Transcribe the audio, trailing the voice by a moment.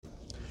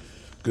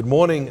Good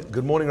morning,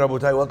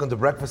 Rabotai. Welcome to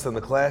breakfast in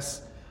the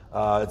class.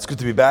 It's good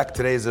to be back.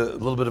 Today is a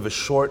little bit of a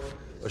short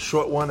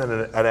one, and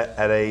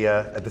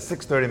at the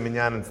 6:30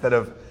 minyan instead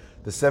of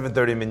the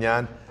 7:30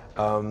 minyan.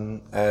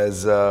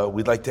 As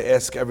we'd like to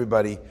ask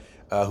everybody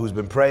who's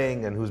been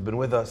praying and who's been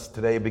with us.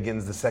 Today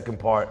begins the second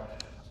part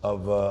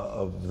of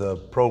the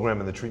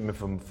program and the treatment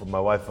from my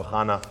wife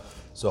Chana.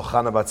 So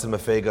Chana Batzim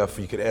Fega, if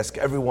you could ask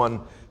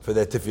everyone for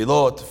their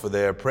tefillot, for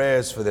their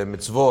prayers, for their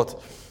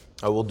mitzvot.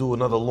 We'll do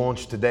another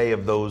launch today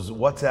of those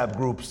WhatsApp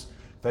groups.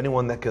 If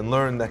anyone that can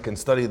learn, that can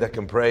study, that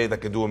can pray,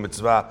 that can do a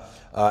mitzvah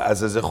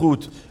as a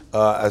zechut,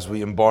 as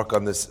we embark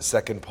on this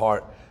second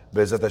part,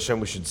 Be'ezrat Hashem,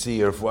 we should see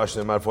Refuah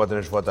Shlema, Refuah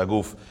Neshvat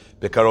Aguf,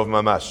 Bekarov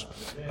Mamash.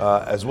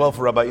 As well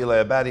for Rabbi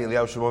Eli Abadi,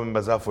 Eliyahu Shimon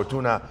Ben Bazal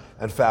Fortuna,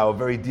 and for our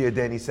very dear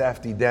Danny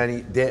Safti,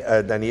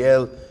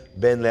 Daniel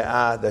Ben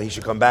Leah, that he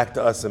should come back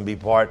to us and be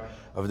part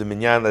of the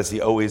minyan as he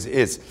always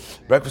is.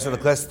 Breakfast in the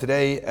class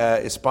today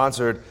is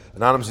sponsored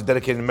anonymously,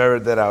 dedicated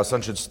merit that our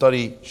son should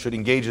study, should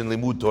engage in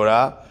limud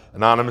Torah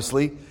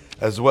anonymously,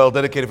 as well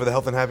dedicated for the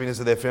health and happiness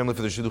of their family,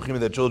 for the shidduchim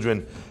of their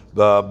children,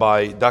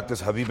 by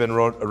Doctors Habib and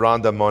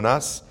Rhonda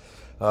Monas.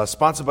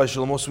 Sponsored by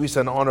Shlomo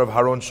Suissa in honor of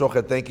Haron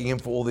Shochet, thanking him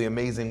for all the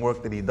amazing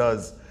work that he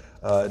does.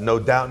 No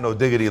doubt, no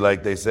diggity,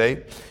 like they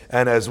say.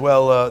 And as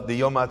well, the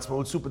Yom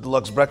Ha'atzmaut Super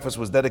Deluxe Breakfast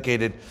was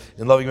dedicated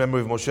in loving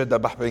memory of Moshe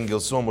Dabach Ben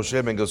Gilsom,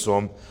 Moshe Ben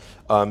Gilsom,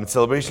 in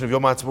celebration of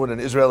Yom Ha'atzmaut and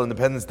Israel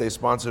Independence Day,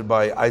 sponsored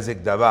by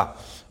Isaac Dabach.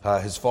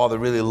 His father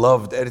really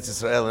loved Eretz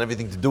Israel and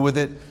everything to do with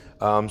it.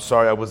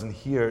 Sorry I wasn't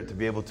here to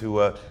be able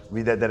to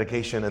read that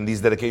dedication and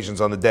these dedications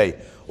on the day.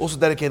 Also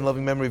dedicated in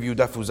loving memory of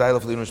Yehuda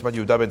Fuzailov, Leinu Nishmat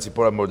Yehuda Ben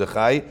Tzipora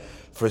Mordechai,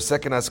 for a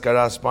second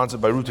Askara sponsored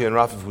by Ruti and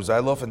Rafi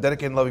Fuzailov, and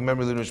dedicated in loving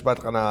memory of Leinu Nishmat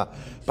Chana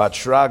Bat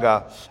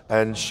Shraga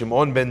and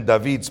Shimon Ben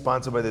David,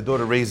 sponsored by their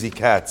daughter Razy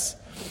Katz,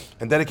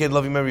 and dedicated in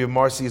loving memory of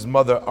Marcy's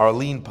mother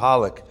Arlene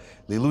Pollack,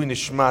 Lilu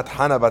Nishmat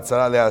Hana Bat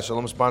Sarah Leah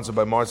Shalom, sponsored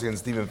by Marcy and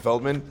Stephen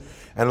Feldman,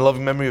 and in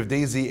loving memory of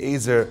Daisy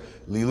Azer,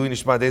 Lilu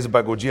Nishmat Daisy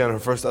Bagoji, and her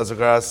first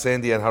Azagara,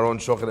 Sandy and Haron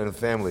Shochet and the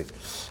family.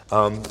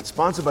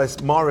 Sponsored by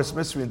Morris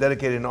Mystery and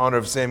dedicated in honor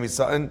of Sammy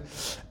Sutton.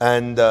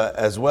 And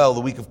as well,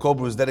 the week of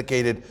Cobra was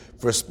dedicated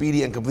for a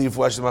speedy and complete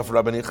Refuah Shlema for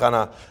Rabbi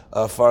Chana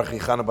Farchi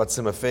Chana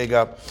Batzima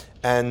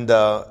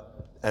Fega.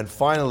 And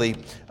finally,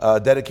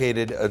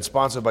 dedicated and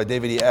sponsored by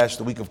David E. Ash,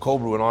 the week of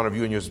Cobra in honor of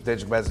you and your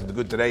substantial capacity to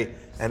good today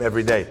and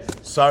every day.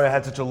 Sorry I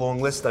had such a long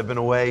list. I've been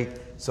away,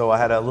 so I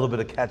had a little bit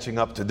of catching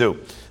up to do.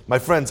 My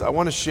friends, I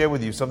want to share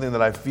with you something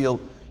that I feel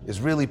is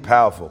really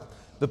powerful.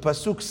 The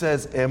pasuk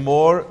says,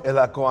 Emor el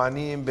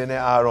hakohanim b'nei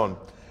Aaron.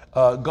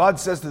 God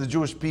says to the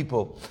Jewish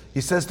people,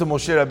 He says to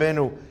Moshe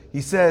Rabbeinu,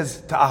 He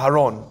says to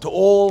Aharon, to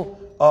all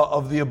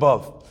of the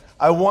above,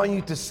 I want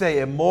you to say,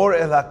 Emor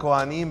el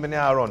hakohanim b'nei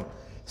Aaron.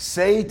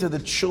 Say to the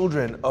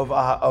children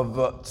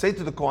say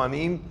to the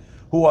Kohanim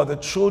who are the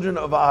children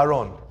of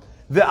Aaron,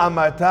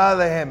 ve'amarta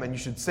lehem, and you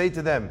should say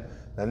to them,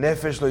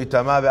 nefesh lo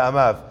yitama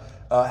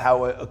ve'amav,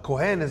 how a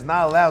Kohen is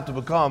not allowed to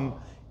become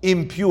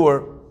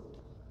impure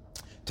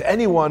to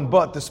anyone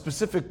but the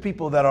specific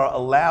people that are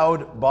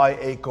allowed by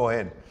a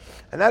Kohen.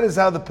 And that is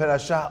how the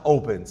parasha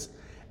opens.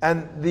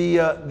 And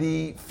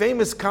the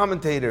famous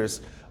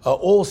commentators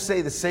all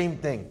say the same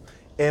thing.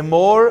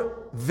 Emor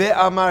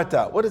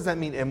ve'amarta. What does that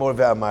mean, Emor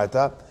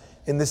ve'amarta?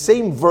 In the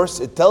same verse,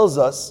 it tells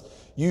us,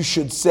 you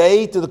should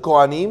say to the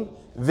Kohanim,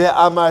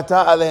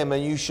 ve'amarta alehem,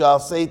 and you shall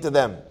say to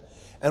them.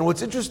 And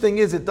what's interesting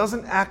is, it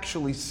doesn't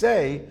actually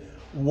say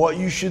what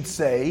you should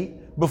say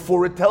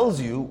before it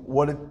tells you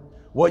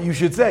what you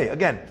should say.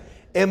 Again,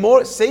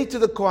 Emor, say to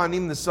the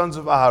Kohanim, the sons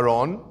of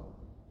Aharon,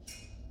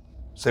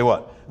 say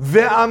what?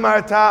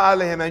 Ve'amarta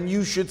alehem, and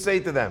you should say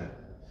to them.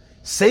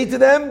 Say to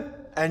them,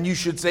 and you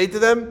should say to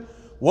them.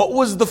 What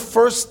was the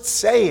first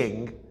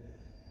saying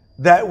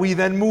that we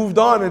then moved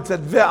on and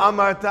said,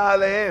 Ve'amarta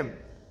alehem?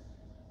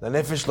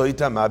 Nefesh lo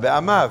yitama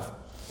be'amav.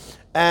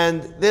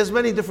 And there's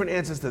many different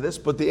answers to this,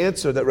 but the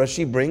answer that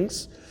Rashi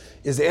brings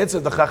is the answer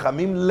of the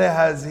Chachamim,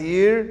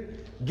 lehazir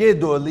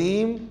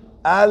gedolim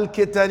al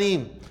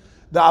ketanim.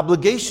 The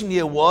obligation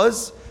here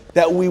was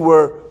that we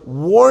were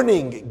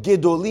warning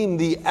gedolim,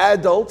 the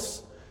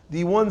adults,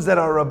 the ones that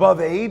are above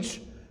age,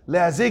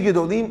 lehazir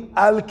gedolim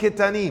al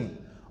ketanim,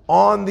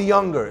 on the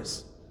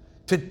youngers,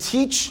 to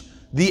teach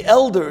the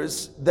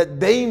elders that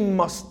they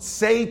must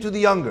say to the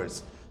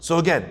youngers. So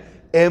again,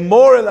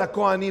 Emor el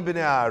hakohanim b'nei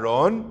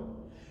Aaron,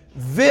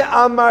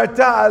 ve'amarta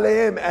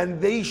alehem,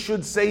 and they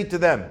should say to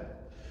them.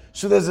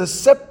 So there's a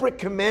separate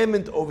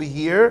commandment over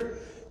here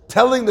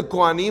telling the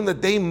Kohanim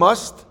that they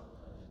must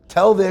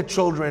tell their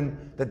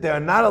children that they are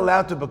not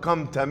allowed to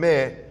become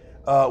tameh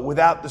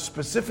without the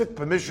specific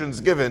permissions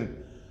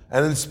given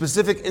and in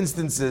specific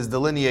instances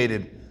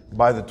delineated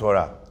by the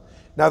Torah.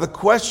 Now the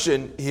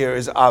question here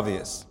is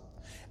obvious.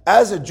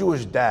 As a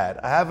Jewish dad,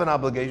 I have an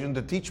obligation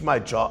to teach my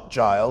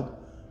child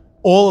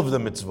all of the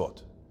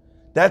mitzvot.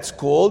 That's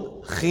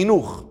called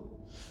chinuch.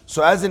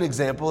 So as an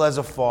example, as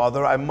a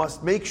father, I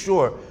must make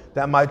sure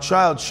that my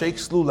child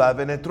shakes lulav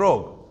and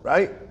etrog,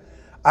 right?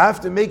 I have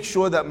to make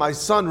sure that my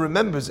son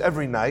remembers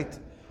every night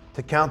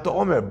to count the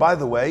omer. By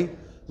the way,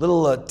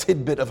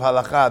 tidbit of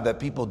halakha that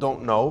people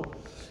don't know.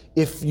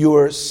 If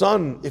your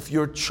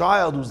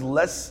child who's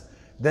less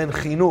than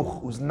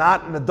chinuch, who's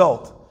not an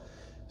adult,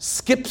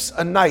 skips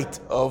a night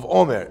of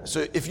Omer.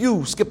 So if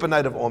you skip a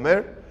night of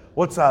Omer,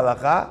 what's the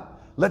halakha?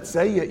 Let's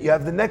say you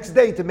have the next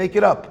day to make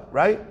it up,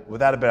 right?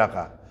 Without a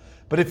beracha.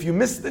 But if you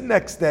miss the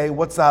next day,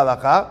 what's the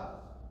halakha?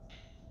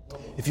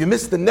 If you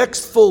miss the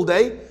next full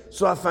day,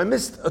 so if I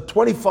missed a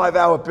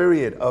 25-hour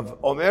period of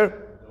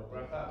Omer,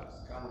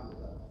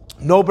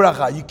 no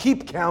bracha. You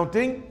keep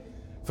counting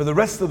for the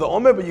rest of the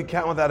Omer, but you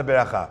count without a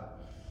beracha.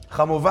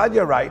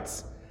 Chamovadia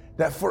writes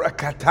that for a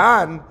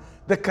katan,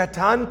 the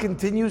katan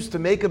continues to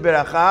make a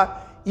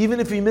beracha even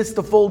if he missed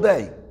the full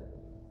day.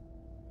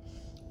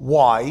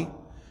 Why?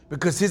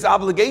 Because his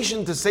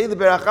obligation to say the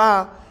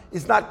beracha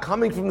is not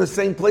coming from the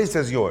same place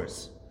as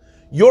yours.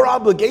 Your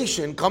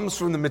obligation comes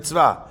from the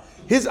mitzvah.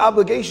 His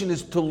obligation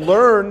is to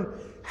learn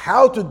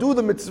how to do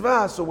the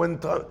mitzvah, so when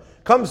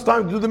comes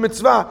time to do the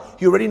mitzvah,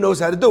 he already knows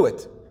how to do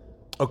it.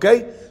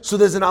 Okay? So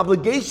there's an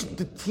obligation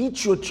to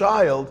teach your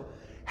child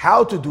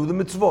how to do the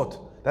mitzvot.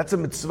 That's a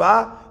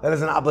mitzvah, that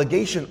is an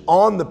obligation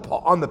on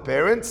the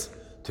parents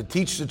to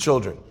teach the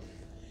children.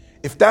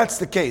 If that's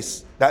the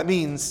case, that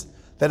means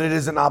that it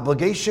is an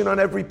obligation on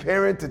every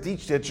parent to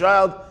teach their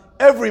child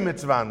every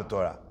mitzvah in the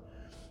Torah.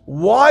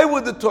 Why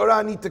would the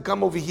Torah need to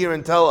come over here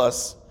and tell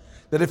us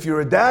that if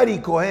you're a daddy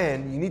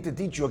Kohen, you need to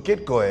teach your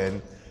kid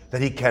Kohen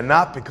that he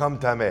cannot become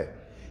Tameh?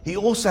 He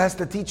also has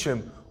to teach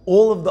him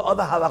all of the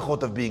other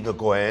halachot of being a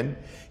Kohen.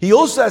 He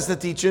also has to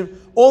teach him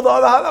all the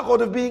other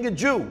halachot of being a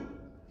Jew.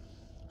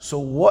 So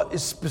what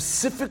is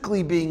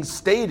specifically being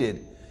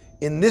stated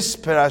in this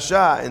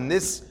parasha, in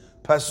this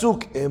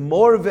pasuk,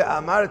 Emor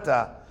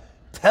ve'amarta,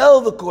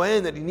 tell the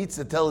Kohen that he needs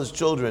to tell his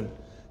children,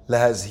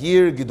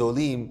 Lahazhir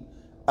Gidolim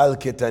al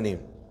Ketanim.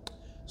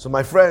 So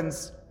my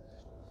friends,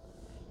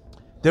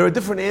 there are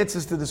different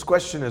answers to this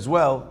question as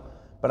well,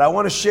 but I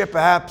want to share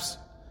perhaps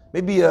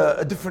maybe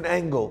a different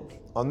angle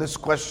on this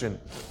question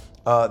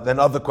than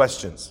other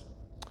questions.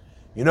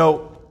 You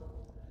know,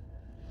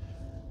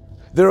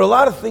 there are a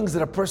lot of things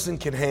that a person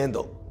can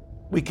handle.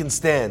 We can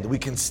stand, we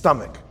can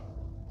stomach.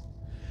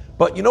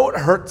 But you know what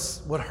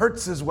hurts? What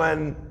hurts is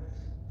when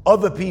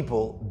other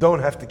people don't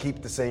have to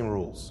keep the same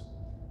rules.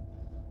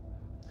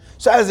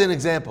 So as an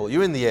example,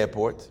 you're in the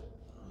airport,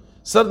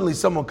 suddenly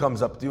someone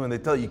comes up to you and they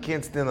tell you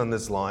can't stand on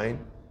this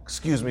line.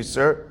 Excuse me,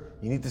 sir,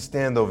 you need to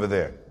stand over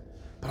there.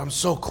 But I'm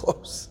so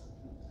close.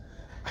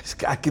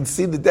 I can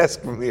see the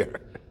desk from here.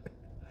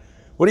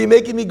 What are you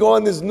making me go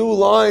on this new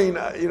line?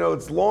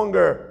 It's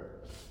longer.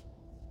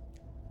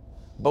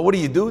 But what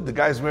do? The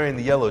guy's wearing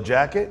the yellow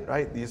jacket,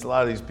 right? A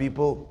lot of these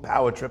people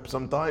power trip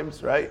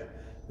sometimes, right?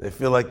 They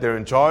feel like they're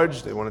in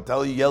charge. They want to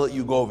tell you, yell at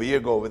you, go over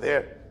here, go over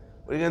there.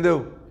 What are you going to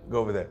do? Go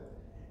over there.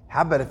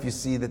 How about if you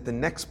see that the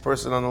next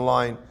person on the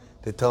line,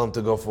 they tell him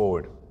to go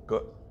forward.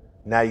 Go.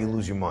 Now you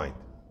lose your mind.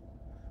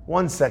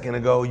 1 second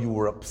ago, you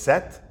were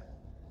upset,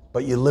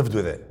 but you lived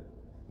with it.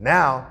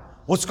 Now,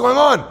 what's going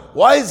on?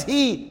 Why is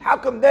he? How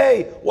come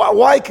they?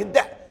 Why could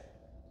that?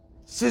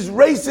 This is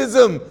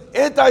racism,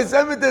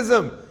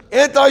 anti-Semitism,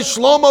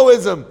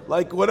 anti-Shlomoism,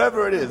 like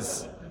whatever it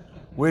is.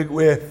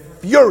 We're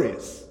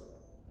furious.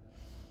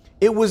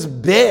 It was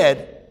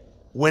bad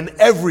when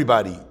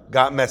everybody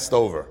got messed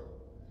over.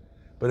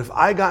 But if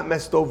I got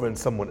messed over and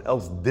someone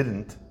else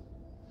didn't,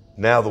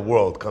 now the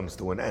world comes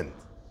to an end.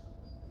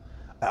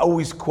 I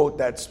always quote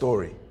that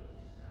story.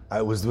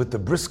 I was with the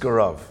Brisker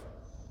Rav.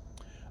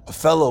 A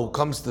fellow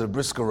comes to the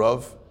Brisker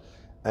Rav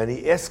and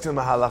he asks him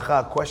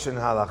a question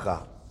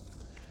halakha.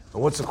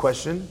 And what's the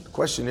question? The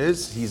question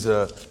is, he's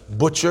a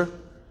butcher.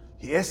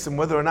 He asks him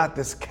whether or not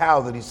this cow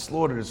that he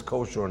slaughtered is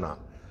kosher or not.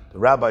 The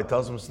rabbi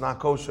tells him it's not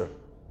kosher.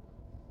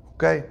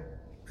 Okay,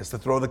 he has to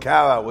throw the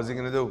cow out. What's he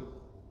going to do?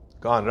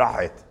 Gone,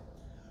 rahit.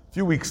 A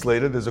few weeks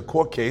later, there's a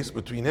court case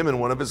between him and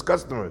one of his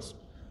customers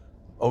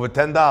over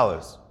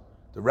 $10.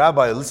 The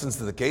rabbi listens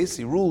to the case.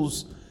 He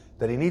rules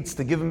that he needs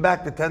to give him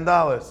back the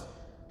 $10.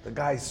 The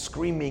guy's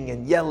screaming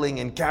and yelling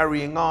and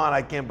carrying on.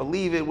 I can't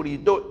believe it. What are you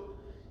doing?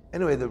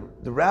 Anyway,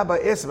 the rabbi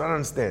asked him, I don't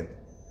understand.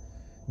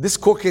 This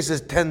court case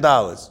is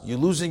 $10. You're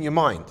losing your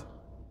mind.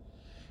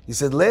 He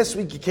said, last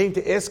week you came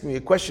to ask me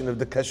a question of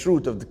the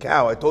kashrut of the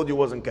cow. I told you it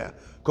wasn't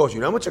kosher.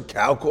 You know how much a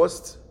cow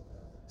costs?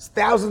 It's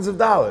thousands of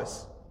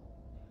dollars.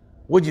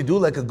 What'd you do?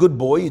 Like a good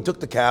boy, you took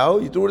the cow,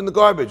 you threw it in the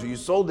garbage, or you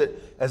sold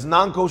it as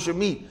non-kosher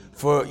meat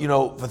for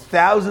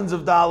thousands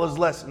of dollars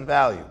less in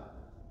value.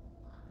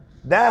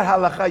 That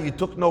halakha, you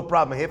took no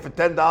problem. Here for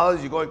 $10,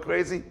 you're going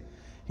crazy?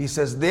 He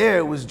says, there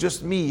it was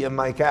just me and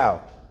my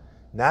cow.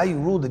 Now you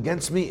ruled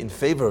against me in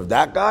favor of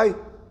that guy?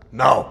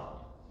 No.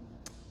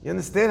 You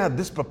understand how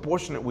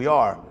disproportionate we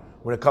are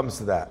when it comes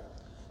to that?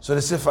 So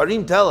the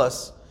Sefarim tell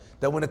us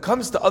that when it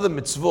comes to other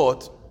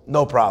mitzvot,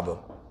 no problem.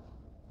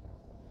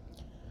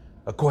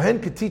 A Kohen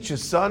could teach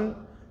his son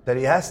that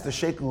he has to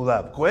shake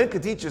lulav. Kohen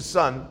could teach his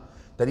son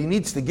that he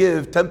needs to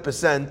give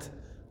 10%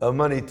 of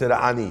money to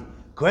the ani.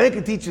 Kohen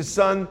could teach his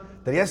son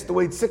that he has to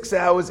wait 6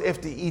 hours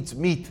after he eats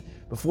meat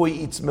before he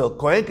eats milk.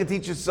 Kohen could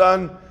teach his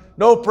son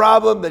no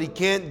problem that he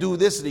can't do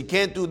this and he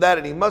can't do that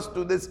and he must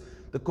do this.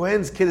 The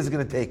Kohen's kid is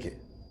going to take it.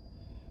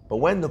 But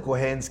when the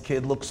Kohen's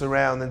kid looks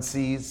around and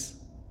sees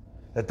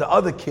that the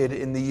other kid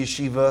in the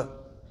yeshiva,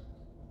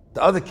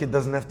 the other kid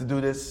doesn't have to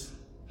do this,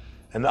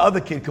 and the other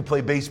kid could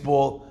play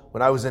baseball.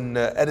 When I was in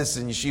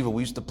Edison Yeshiva,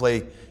 we used to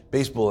play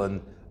baseball,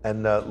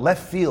 and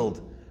left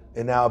field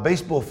in our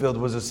baseball field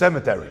was a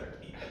cemetery.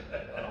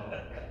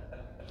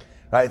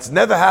 Right? It's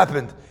never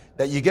happened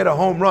that you get a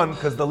home run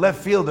because the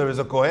left fielder is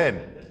a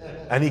Kohen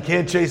and he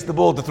can't chase the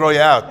ball to throw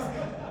you out.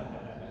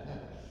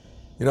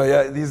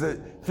 These are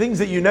things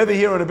that you never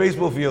hear on a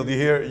baseball field. You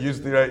hear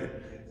used to, right?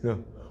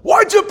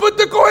 Why'd you put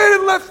the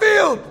Kohen in left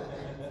field?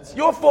 It's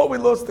your fault we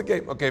lost the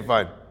game. Okay,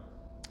 fine. Do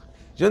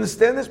you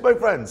understand this, my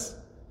friends?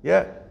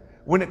 Yeah.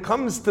 When it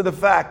comes to the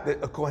fact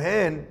that a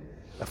Kohen,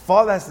 a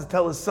father has to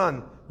tell his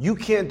son, you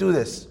can't do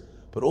this.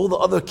 But all the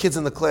other kids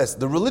in the class,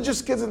 the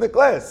religious kids in the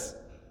class,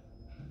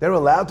 they're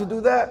allowed to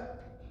do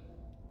that?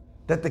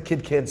 That the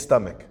kid can't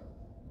stomach.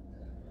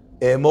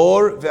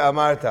 Emor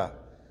ve'amarta.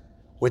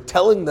 We're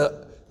telling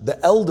the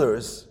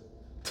elders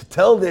to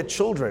tell their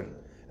children.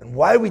 And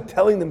why are we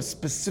telling them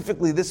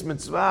specifically this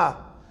mitzvah?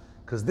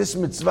 Because this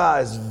mitzvah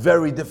is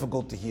very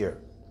difficult to hear.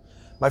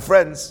 My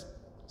friends,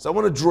 so I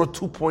want to draw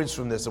 2 points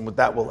from this, and with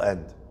that we'll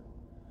end.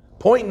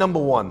 Point number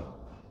one.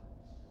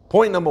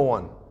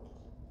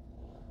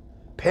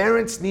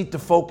 Parents need to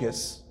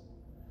focus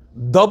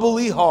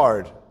doubly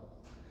hard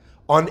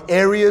on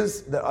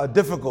areas that are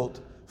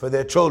difficult for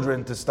their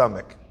children to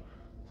stomach.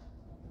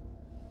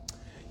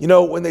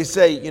 When they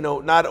say,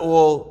 not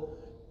all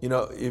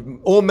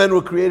men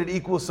were created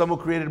equal, some were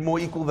created more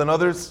equal than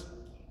others.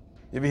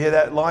 You ever hear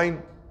that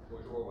line?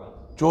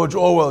 George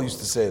Orwell used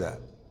to say that.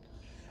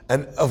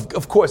 And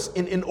of course,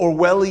 in an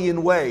Orwellian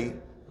way,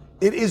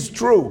 it is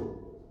true.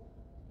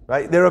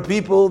 Right? There are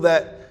people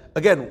that,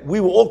 again,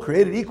 we were all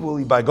created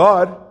equally by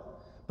God,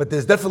 but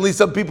there's definitely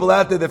some people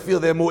out there that feel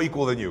they're more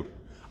equal than you.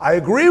 I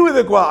agree with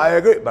it, I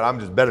agree, but I'm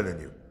just better than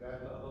you.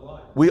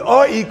 We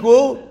are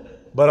equal,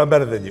 but I'm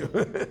better than you.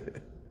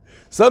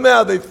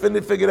 Somehow they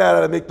figured out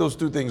how to make those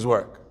two things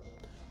work.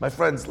 My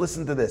friends,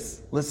 listen to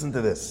this.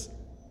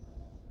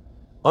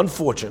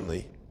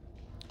 Unfortunately,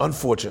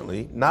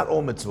 not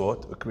all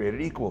mitzvot are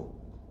created equal.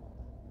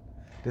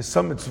 There's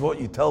some mitzvot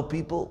you tell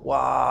people,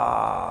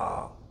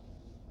 wow.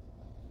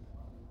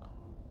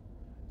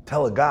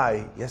 Tell a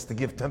guy he has to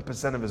give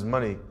 10% of his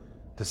money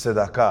to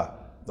tzedakah.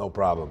 No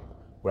problem.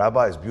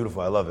 Rabbi is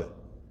beautiful, I love it.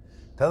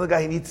 Tell the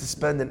guy he needs to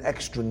spend an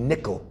extra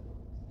nickel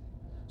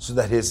so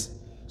that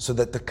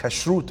the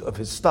kashrut of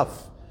his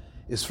stuff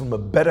is from a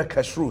better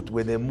kashrut,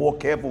 where they're more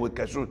careful with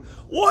kashrut.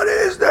 What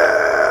is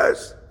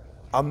this?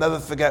 I'll never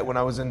forget when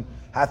I was in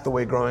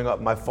Hathaway growing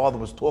up, my father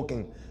was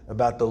talking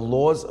about the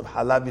laws of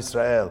Halav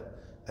Yisrael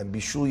and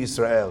Bishul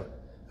Yisrael.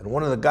 And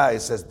one of the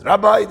guys says,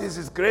 Rabbi, this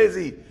is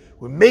crazy.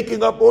 We're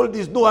making up all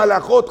these new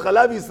halachot,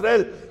 Halav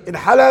Yisrael. In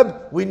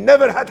Halab, we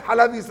never had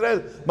Halav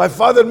Yisrael. My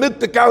father milked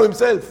the cow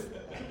himself.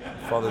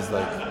 My father's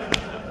like,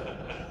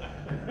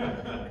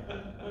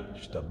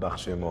 Shtabach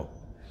Shemo.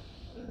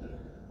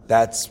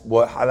 That's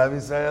what Halav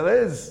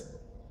Yisrael is.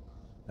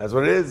 That's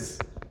what it is.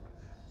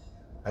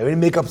 I didn't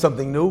make up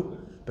something new,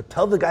 but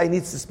tell the guy he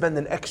needs to spend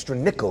an extra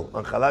nickel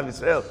on Halav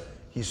Yisrael.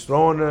 He's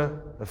throwing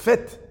a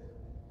fit.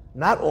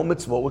 Not all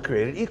mitzvot were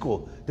created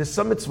equal. There's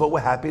some mitzvot we're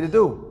happy to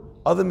do.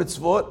 Other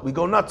mitzvot we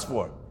go nuts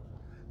for.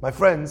 My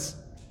friends,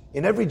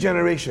 in every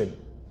generation,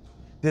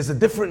 there's a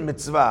different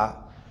mitzvah,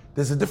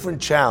 there's a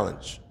different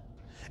challenge.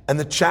 And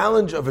the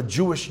challenge of a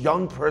Jewish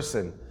young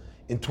person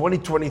in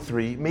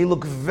 2023 may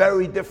look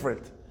very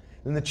different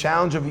than the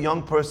challenge of a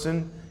young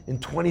person in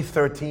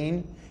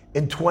 2013,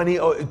 in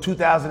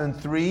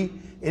 2003,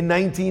 in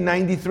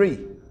 1993.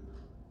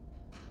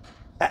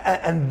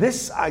 And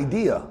this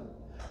idea,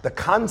 the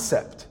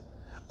concept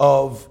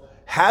of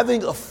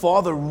having a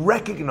father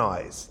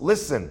recognize,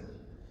 listen,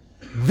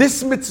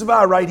 this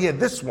mitzvah right here,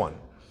 this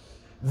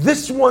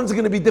one's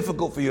going to be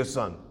difficult for your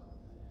son.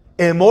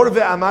 Emor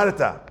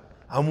ve'amarta.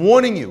 I'm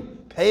warning you,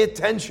 pay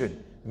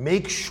attention.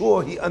 Make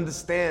sure he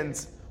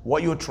understands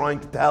what you're trying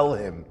to tell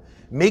him.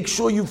 Make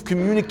sure you've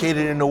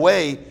communicated in a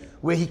way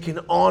where he can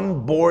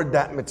onboard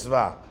that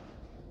mitzvah.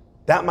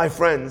 That, my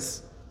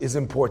friends, is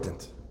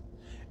important.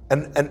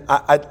 And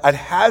I'd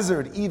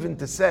hazard even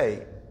to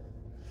say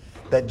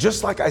that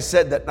just like I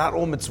said that not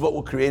all mitzvot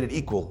were created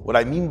equal, what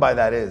I mean by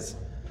that is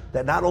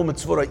that not all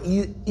mitzvot are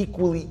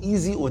equally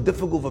easy or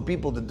difficult for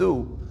people to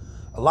do.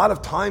 A lot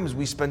of times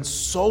we spend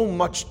so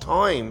much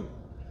time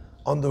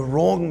on the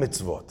wrong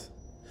mitzvot.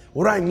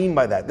 What do I mean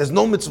by that? There's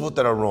no mitzvot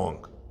that are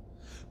wrong.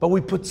 But we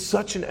put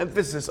such an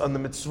emphasis on the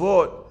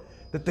mitzvot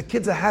that the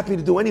kids are happy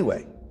to do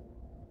anyway.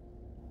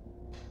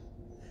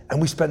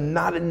 And we spend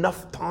not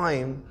enough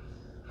time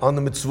on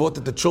the mitzvot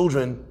that the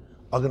children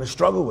are going to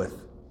struggle with.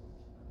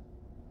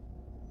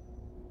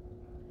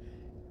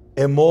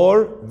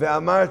 Emor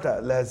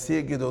ve'amarta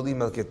lehasir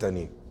gedolim al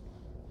ketanim.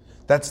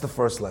 That's the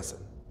first lesson.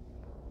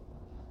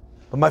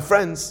 But my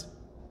friends,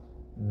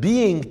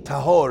 being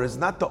tahor is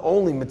not the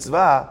only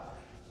mitzvah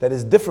that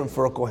is different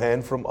for a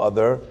kohen from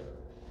other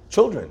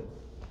children.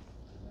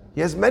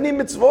 He has many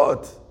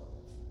mitzvot.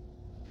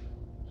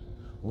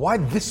 Why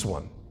this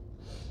one?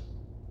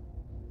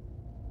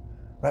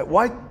 Right?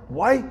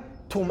 Why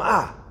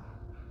tum'ah?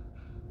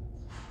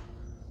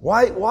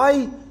 Why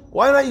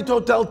not you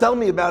tell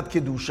me about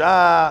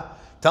Kedusha?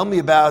 Tell me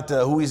about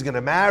who he's going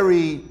to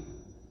marry.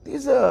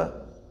 These are...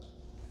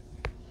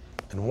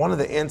 And one of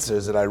the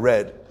answers that I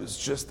read was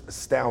just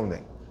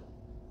astounding.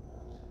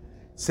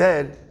 It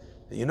said,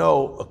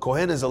 a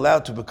Kohen is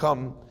allowed to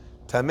become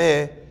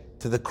tameh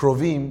to the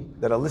krovim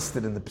that are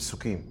listed in the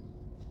Pesukim.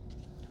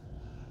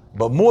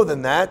 But more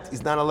than that,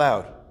 he's not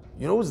allowed.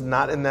 You know who's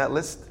not in that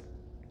list?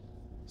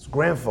 His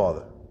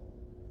grandfather.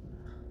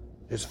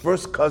 His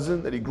first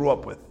cousin that he grew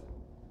up with.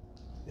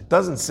 It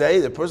doesn't say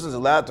the person's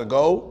allowed to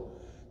go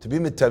to be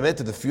mitameh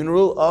to the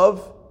funeral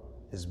of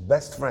his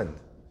best friend.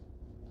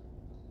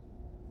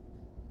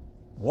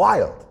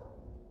 Wild.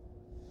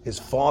 His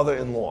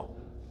father-in-law.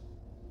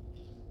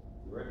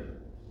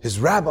 His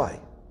rabbi.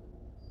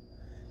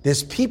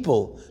 There's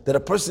people that a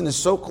person is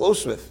so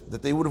close with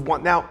that they would have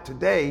want. Now,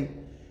 today,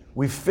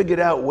 we've figured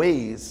out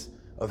ways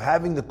of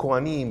having the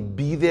Kohanim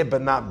be there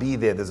but not be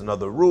there. There's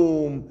another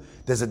room,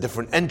 there's a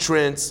different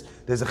entrance,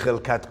 there's a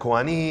Chilkat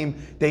Kohanim.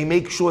 They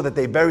make sure that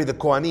they bury the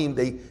Kohanim.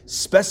 They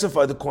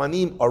specify the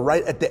Kohanim are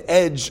right at the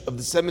edge of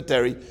the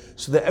cemetery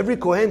so that every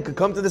Kohen could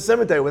come to the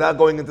cemetery without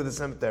going into the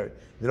cemetery.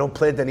 They don't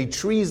plant any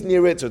trees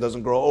near it so it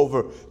doesn't grow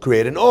over,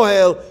 create an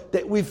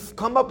ohel. We've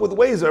come up with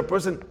ways that a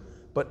person...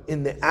 But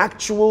in the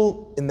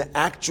actual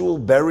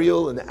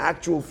burial, in the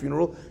actual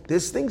funeral,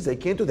 there's things they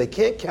can't do. They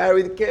can't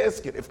carry the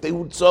casket if they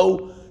were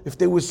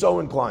so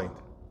inclined.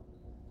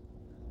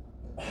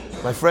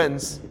 My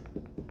friends,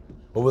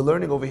 what we're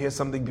learning over here is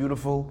something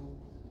beautiful.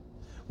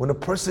 When a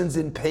person's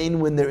in pain,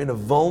 when they're in a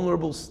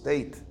vulnerable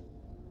state,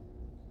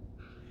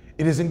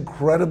 it is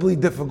incredibly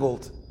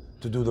difficult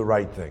to do the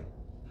right thing.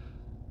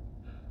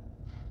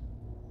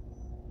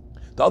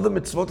 The other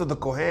mitzvot of the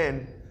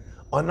Kohen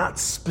are not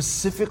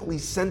specifically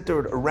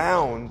centered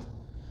around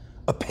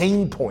a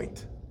pain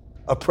point,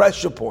 a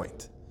pressure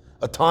point,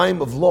 a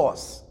time of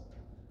loss.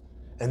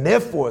 And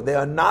therefore, they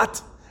are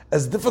not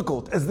as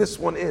difficult as this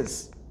one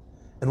is.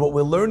 And what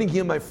we're learning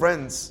here, my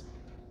friends,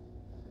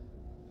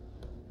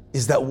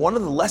 is that one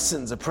of the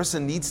lessons a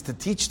person needs to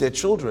teach their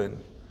children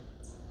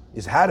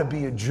is how to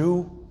be a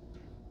Jew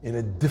in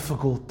a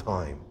difficult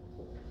time.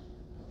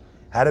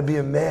 How to be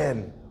a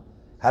man,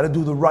 how to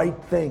do the right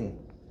thing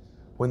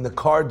when the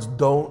cards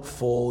don't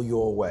fall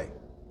your way.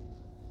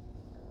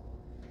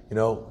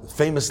 The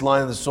famous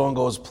line of the song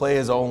goes,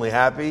 players are only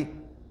happy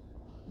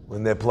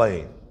when they're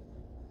playing.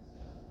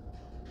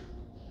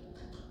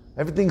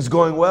 Everything's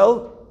going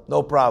well,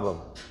 no problem.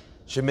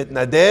 Shemit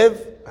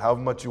Nadev,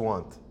 however much you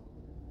want.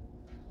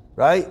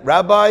 Right?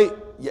 Rabbi,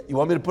 you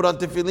want me to put on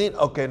tefillin?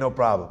 Okay, no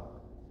problem.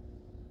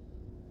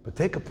 But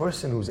take a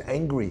person who's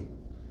angry,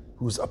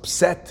 who's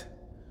upset,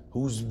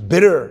 who's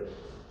bitter,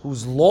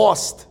 who's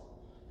lost,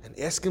 and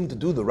ask him to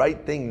do the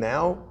right thing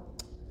now,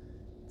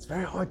 it's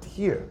very hard to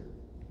hear.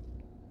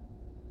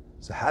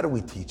 So how do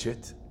we teach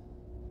it?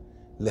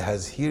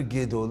 Lehazhir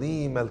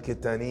gedolim al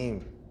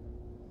ketanim.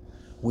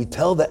 We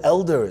tell the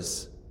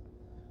elders,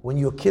 when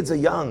your kids are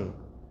young,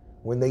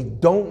 when they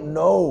don't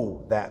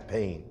know that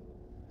pain,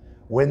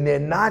 when they're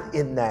not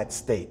in that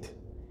state,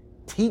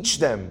 teach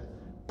them,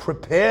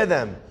 prepare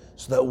them,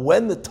 so that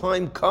when the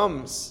time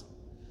comes,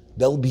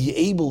 they'll be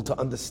able to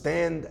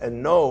understand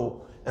and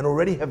know and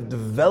already have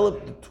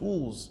developed the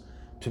tools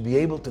to be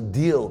able to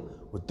deal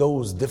with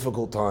those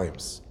difficult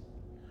times.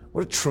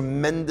 What a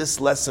tremendous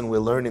lesson we're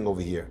learning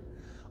over here.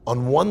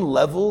 On one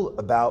level,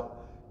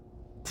 about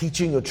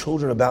teaching your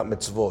children about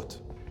mitzvot,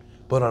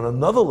 but on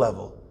another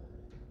level,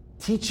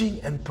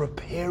 teaching and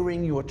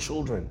preparing your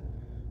children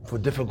for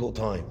difficult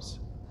times.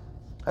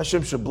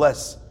 Hashem should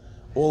bless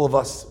all of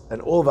us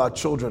and all of our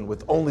children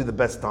with only the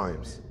best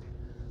times.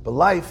 But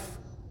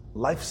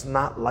life's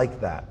not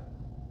like that.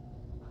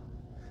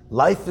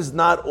 Life is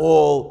not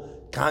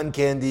all cotton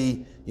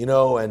candy,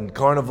 and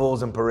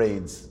carnivals and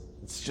parades.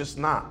 It's just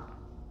not.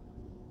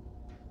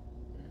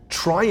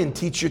 Try and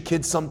teach your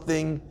kids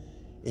something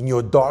in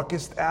your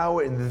darkest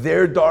hour, in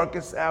their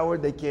darkest hour,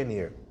 they can't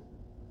hear.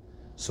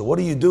 So what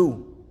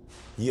do?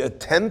 You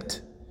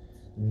attempt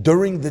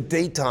during the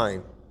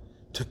daytime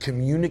to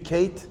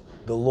communicate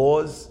the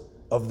laws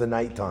of the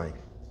nighttime.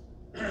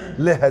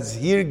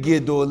 Lehazhir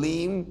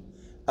gedolim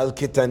al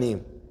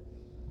ketanim.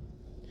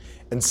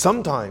 And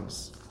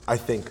sometimes, I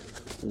think,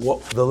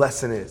 what the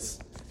lesson is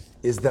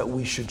that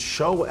we should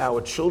show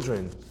our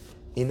children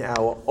in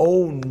our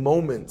own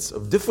moments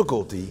of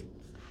difficulty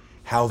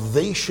how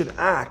they should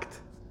act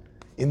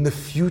in the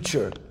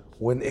future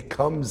when it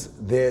comes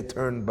their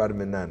turn bar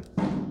minan.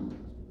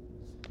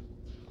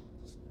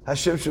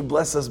 Hashem should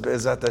bless us,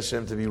 Be'ezat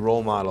Hashem, to be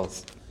role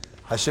models.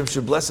 Hashem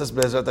should bless us,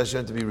 Be'ezat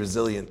Hashem, to be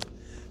resilient.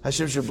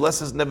 Hashem should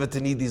bless us never to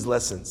need these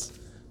lessons.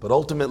 But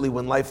ultimately,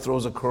 when life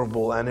throws a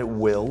curveball, and it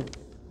will,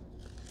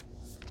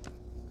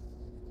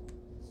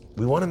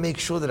 we want to make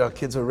sure that our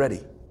kids are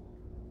ready.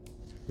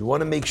 We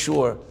want to make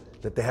sure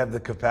that they have the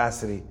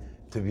capacity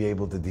to be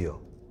able to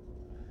deal.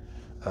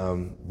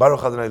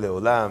 Baruch Adonai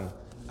Leolam.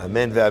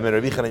 Amen ve'amen.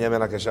 Rabbi Chananya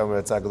ben Akasham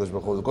v'Yatzah HaKadosh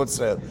Baruch Hu. L'kol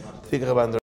Yisrael. Tfik Rabban